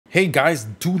Hey guys,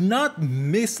 do not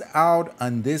miss out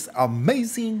on this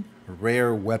amazing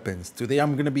rare weapons. Today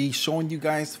I'm going to be showing you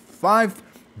guys 5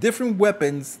 different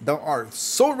weapons that are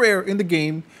so rare in the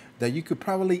game that you could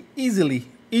probably easily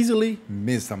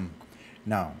miss them.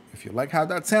 Now, if you like how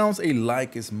that sounds, a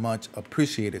like is much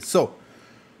appreciated. So,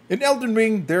 in Elden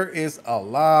Ring, there is a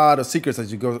lot of secrets,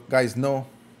 as you guys know.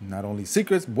 Not only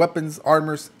secrets, weapons,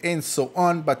 armors, and so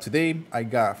on. But today, I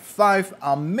got 5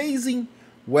 amazing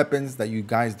weapons that you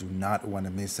guys do not want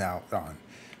to miss out on.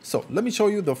 So let me show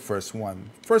you the first one.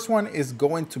 First one is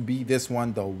going to be this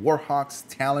one, the Warhawk's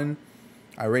Talon.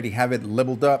 I already have it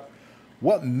leveled up.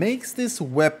 What makes this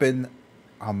weapon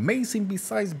amazing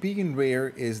besides being rare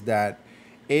is that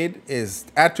it is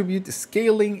attribute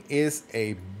scaling is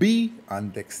a B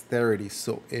on dexterity.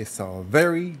 So it's a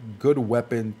very good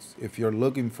weapon if you're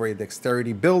looking for a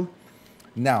dexterity build.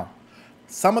 Now,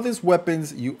 some of these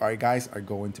weapons you guys are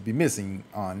going to be missing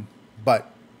on,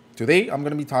 but today I'm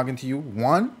going to be talking to you,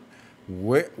 1,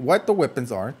 what the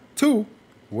weapons are, 2,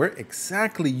 where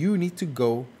exactly you need to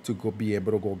go be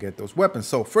able to go get those weapons.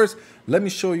 So first, let me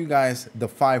show you guys the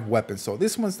 5 weapons. So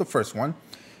this one's the first one.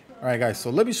 All right, guys, so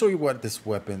let me show you what this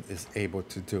weapon is able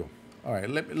to do. All right,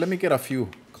 let me get a few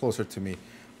closer to me.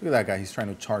 Look at that guy. He's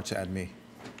trying to charge at me.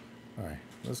 All right,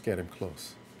 let's get him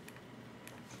close.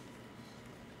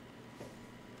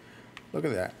 Look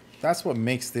at that. That's what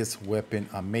makes this weapon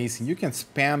amazing. You can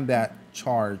spam that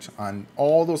charge on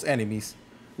all those enemies.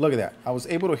 Look at that. I was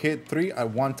able to hit 3 at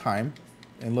one time.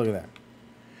 And look at that.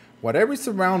 Whatever's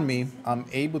around me, I'm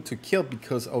able to kill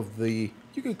because of the,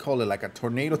 you could call it like a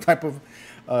tornado type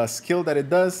of skill that it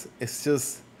does. It's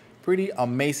just pretty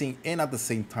amazing and at the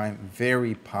same time,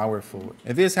 very powerful.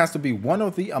 And this has to be one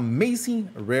of the amazing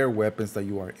rare weapons that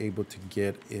you are able to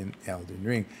get in Elden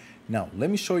Ring. Now, let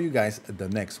me show you guys the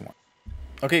next one.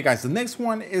 Okay guys, the next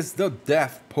one is the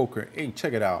Death Poker. Hey,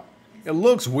 check it out. It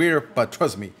looks weird, but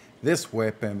trust me, this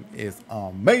weapon is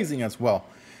amazing as well.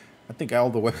 I think all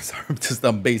the weapons are just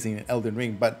amazing in Elden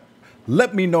Ring, but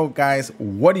let me know guys,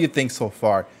 what do you think so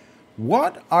far?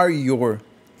 What are your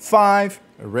 5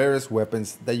 rarest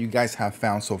weapons that you guys have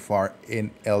found so far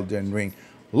in Elden Ring?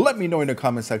 Let me know in the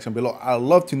comment section below. I'd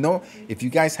love to know if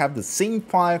you guys have the same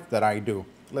 5 that I do.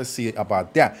 Let's see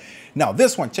about that. Now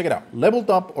this one, check it out. Leveled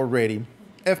up already.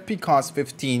 FP cost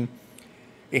 15.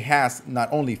 It has not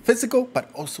only physical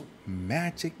but also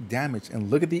magic damage,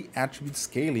 and look at the attribute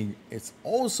scaling. It's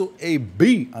also a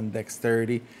B on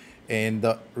dexterity and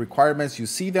the requirements, you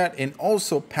see that, and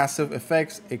also passive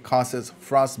effects. It causes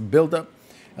frost buildup,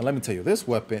 and let me tell you, this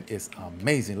weapon is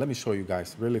amazing. Let me show you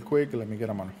guys really quick. Let me get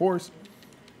him on horse,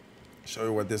 show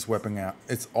you what this weapon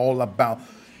it's all about.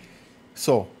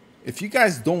 So if you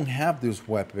guys don't have this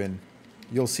weapon,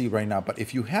 you'll see right now, but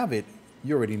if you have it,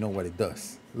 you already know what it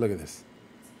does. Look at this.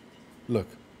 Look.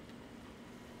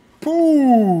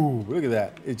 Boom! Look at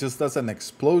that. It just does an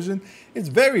explosion. It's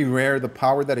very rare, the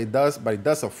power that it does, but it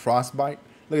does a frostbite.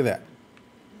 Look at that.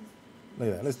 Look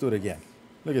at that. Let's do it again.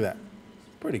 Look at that.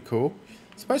 Pretty cool.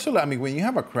 Especially, I mean, when you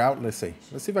have a crowd, let's see.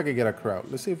 Let's see if I can get a crowd.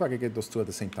 Let's see if I can get those 2 at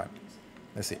the same time.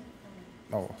 Let's see.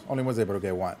 Oh, only was able to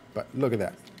get 1. But look at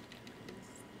that.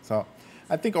 So,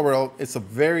 I think overall, it's a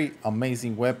very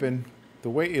amazing weapon. The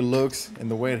way it looks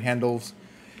and the way it handles.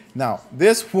 Now,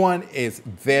 this one is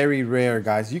very rare,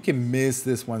 guys. You can miss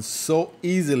this one so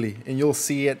easily, and you'll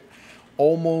see it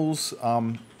almost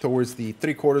towards the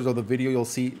 3/4 of the video. You'll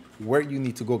see where you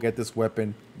need to go get this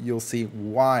weapon. You'll see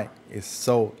why it's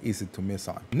so easy to miss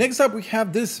on. Next up, we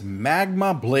have this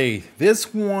Magma Blade.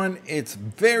 This one, it's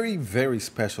very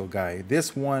special, guy.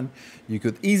 This one, you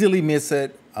could easily miss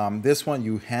it. This one,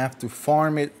 you have to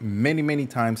farm it many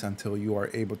times until you are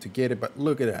able to get it. But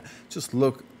look at that. Just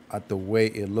look at the way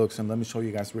it looks. And let me show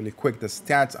you guys really quick the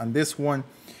stats on this one.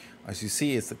 As you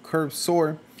see, it's a curved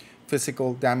sword,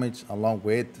 physical damage along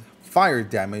with fire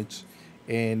damage.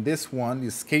 And this one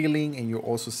is scaling, and you're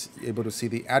also able to see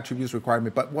the attributes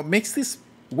requirement. But what makes this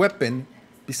weapon,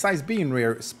 besides being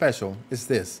rare, special is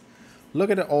this. Look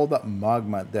at all the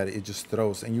magma that it just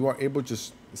throws, and you are able to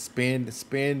just spin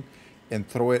and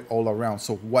throw it all around.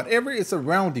 So whatever is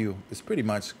around you is pretty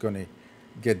much gonna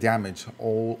get damage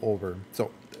all over.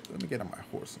 So let me get on my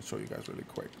horse and show you guys really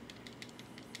quick.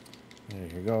 There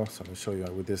you go. So let me show you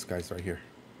with this guys right here.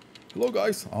 Hello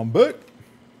guys, I'm back.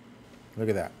 Look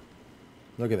at that.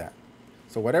 Look at that.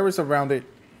 So whatever's around it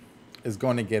is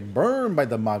going to get burned by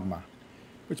the magma,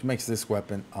 which makes this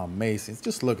weapon amazing.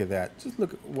 Just look at that. Just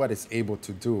look at what it's able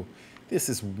to do. This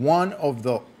is one of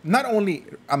the, not only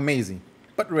amazing,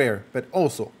 but rare, but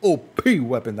also OP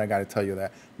weapon. I gotta tell you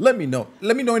that. Let me know.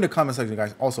 Let me know in the comment section,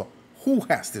 guys. Also, who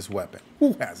has this weapon?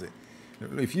 Who has it?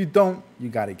 If you don't, you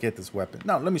got to get this weapon.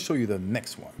 Now, let me show you the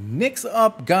next one. Next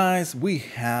up, guys, we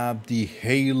have the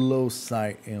Halo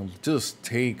sight, and just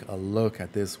take a look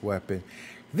at this weapon.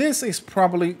 This is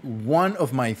probably one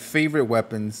of my favorite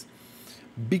weapons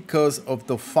because of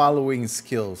the following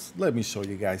skills. Let me show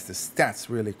you guys the stats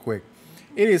really quick.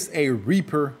 It is a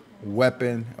Reaper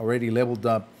weapon, already leveled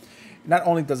up. Not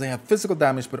only does it have physical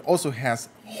damage, but also has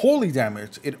holy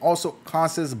damage. It also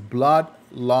causes blood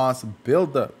loss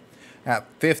buildup at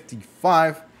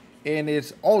 55, and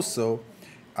it's also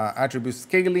attribute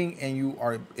scaling, and you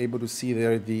are able to see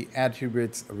there the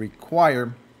attributes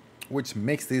required, which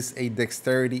makes this a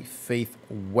dexterity faith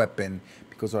weapon,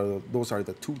 because those are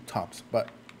the two tops. But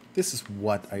this is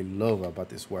what I love about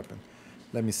this weapon.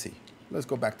 Let me see. Let's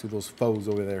go back to those foes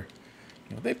over there.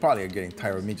 You know, they probably are getting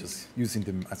tired of me just using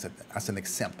them as an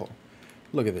example.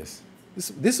 Look at this.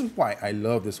 This is why I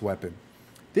love this weapon.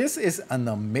 This is an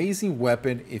amazing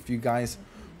weapon if you guys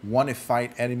want to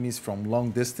fight enemies from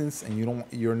long distance and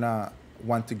you're not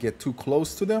want to get too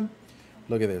close to them.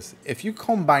 Look at this. If you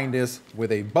combine this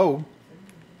with a bow,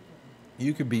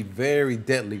 you could be very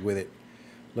deadly with it.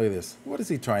 Look at this. What is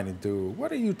he trying to do?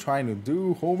 What are you trying to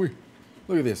do, homie?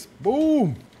 Look at this.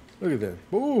 Boom. Look at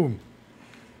that. Boom.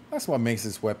 That's what makes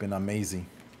this weapon amazing.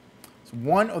 It's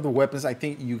one of the weapons I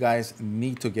think you guys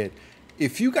need to get.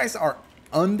 If you guys are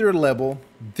under level,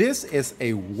 this is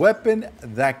a weapon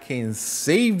that can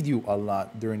save you a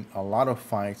lot during a lot of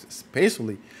fights,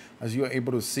 especially as you are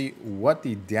able to see what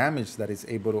the damage that is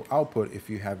able to output if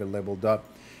you have it leveled up,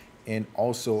 and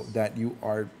also that you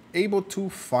are able to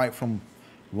fight from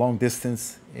long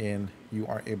distance and you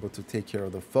are able to take care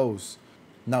of the foes.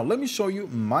 Now let me show you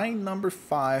my number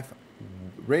 5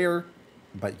 rare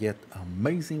but yet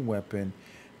amazing weapon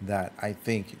that I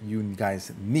think you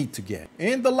guys need to get.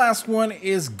 And the last one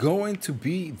is going to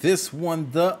be this one,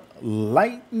 the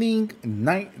Lightning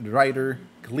Knight Rider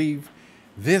Cleave.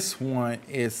 This one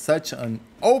is such an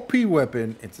OP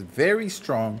weapon. It's very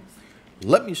strong.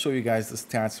 Let me show you guys the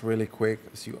stats really quick,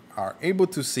 as you are able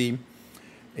to see.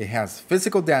 It has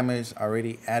physical damage. I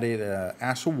already added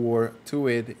Astral War to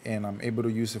it, and I'm able to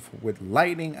use it with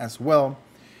lightning as well.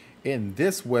 And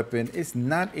this weapon is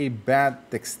not a bad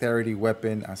dexterity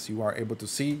weapon. As you are able to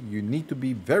see, you need to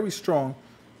be very strong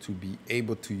to be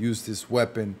able to use this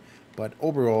weapon. But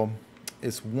overall,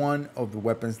 it's one of the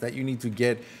weapons that you need to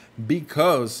get,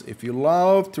 because if you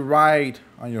love to ride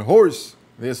on your horse,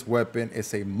 this weapon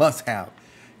is a must-have.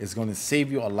 It's going to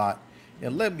save you a lot.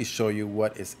 And let me show you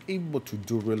what it's able to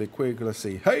do really quick. Let's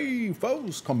say, hey,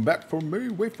 foes, come back for me.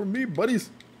 Wait for me, buddies.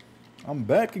 I'm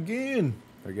back again.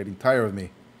 They're getting tired of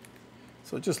me.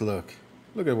 So just look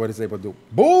at what it's able to do.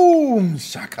 Boom,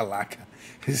 shakalaka.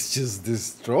 It just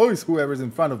destroys whoever's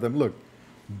in front of them. Look,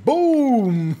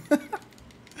 boom.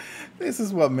 This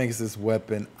is what makes this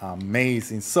weapon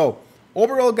amazing. So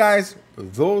overall, guys,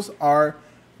 those are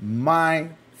my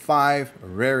 5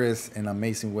 rarest and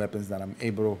amazing weapons that I'm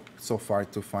able so far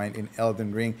to find in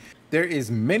Elden Ring. There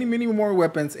is many more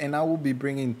weapons, and I will be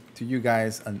bringing to you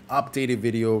guys an updated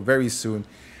video very soon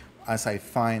as I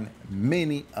find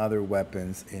many other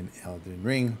weapons in Elden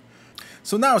Ring.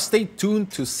 So now stay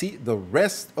tuned to see the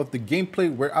rest of the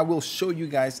gameplay, where I will show you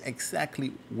guys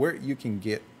exactly where you can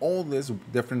get all these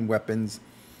different weapons.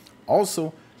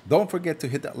 Also, don't forget to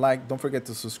hit that like, don't forget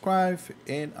to subscribe,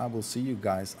 and I will see you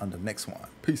guys on the next one.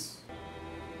 Peace.